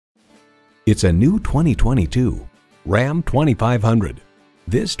It's a new 2022 Ram 2500.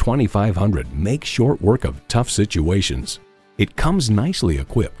 This 2500 makes short work of tough situations. It comes nicely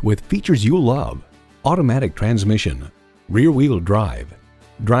equipped with features you love: automatic transmission, rear-wheel drive,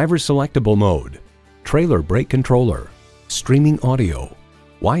 driver selectable mode, trailer brake controller, streaming audio,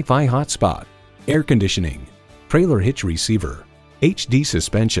 Wi-Fi hotspot, air conditioning, trailer hitch receiver, HD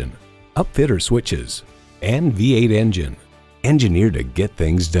suspension, upfitter switches, and V8 engine. Engineered to get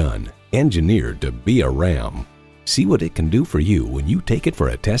things done. Engineered to be a Ram. See what it can do for you when you take it for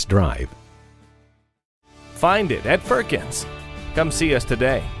a test drive. Find it at Firkins. Come see us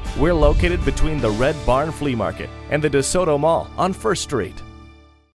today. We're located between the Red Barn Flea Market and the DeSoto Mall on 1st Street.